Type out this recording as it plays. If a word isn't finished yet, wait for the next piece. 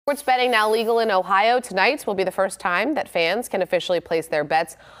Sports betting now legal in Ohio. Tonight will be the first time that fans can officially place their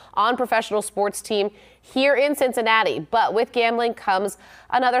bets on professional sports team here in Cincinnati. But with gambling comes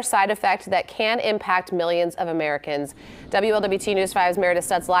another side effect that can impact millions of Americans. WLWT News 5's Meredith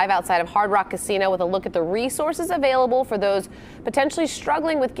Stutz live outside of Hard Rock Casino with a look at the resources available for those potentially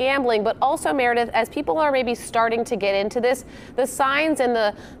struggling with gambling. But also, Meredith, as people are maybe starting to get into this, the signs and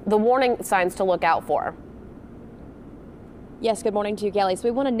the warning signs to look out for. Yes, good morning to you, Kelly. So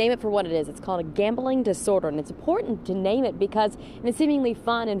we want to name it for what it is. It's called a gambling disorder, and it's important to name it because in a seemingly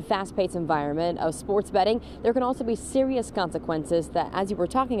fun and fast-paced environment of sports betting, there can also be serious consequences that, as you were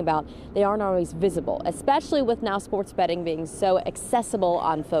talking about, they aren't always visible, especially with now sports betting being so accessible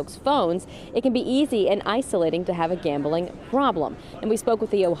on folks' phones. It can be easy and isolating to have a gambling problem. And we spoke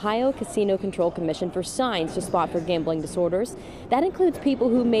with the Ohio Casino Control Commission for signs to spot for gambling disorders. That includes people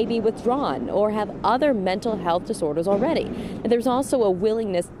who may be withdrawn or have other mental health disorders already. And there's also a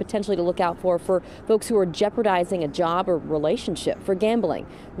willingness potentially to look out for folks who are jeopardizing a job or relationship for gambling,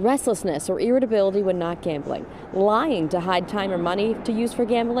 restlessness or irritability when not gambling, lying to hide time or money to use for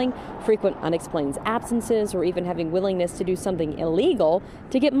gambling, frequent unexplained absences, or even having willingness to do something illegal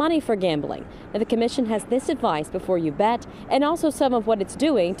to get money for gambling. Now, the commission has this advice before you bet and also some of what it's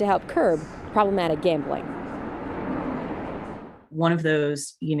doing to help curb problematic gambling. One of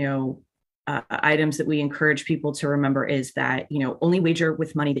those, items that we encourage people to remember is that, only wager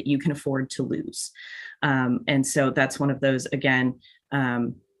with money that you can afford to lose. And so that's one of those, again,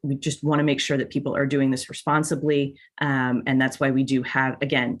 we just want to make sure that people are doing this responsibly. And that's why we do have,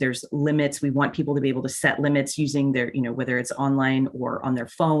 again, there's limits. We want people to be able to set limits using their, whether it's online or on their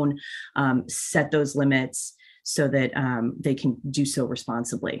phone, set those limits so that they can do so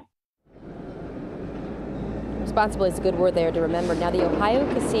responsibly. Responsible is a good word there to remember. Now, the Ohio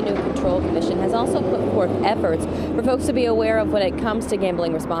Casino Control Commission has also put forth efforts for folks to be aware of when it comes to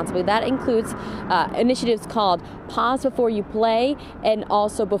gambling responsibly. That includes initiatives called Pause Before You Play and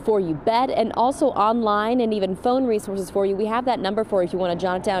also Before You Bet, and also online and even phone resources for you. We have that number for you if you want to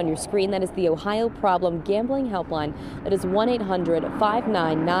jot it down on your screen. That is the Ohio Problem Gambling Helpline. That is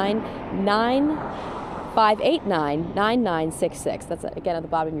 1-800-589-9966. That's again at the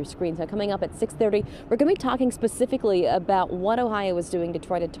bottom of your screen. So coming up at 6:30, we're going to be talking specifically about what Ohio is doing to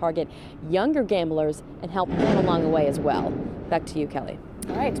try to target younger gamblers and help them along the way as well. Back to you, Kelly.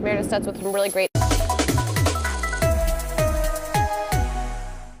 All right, Meredith Stutz with some really great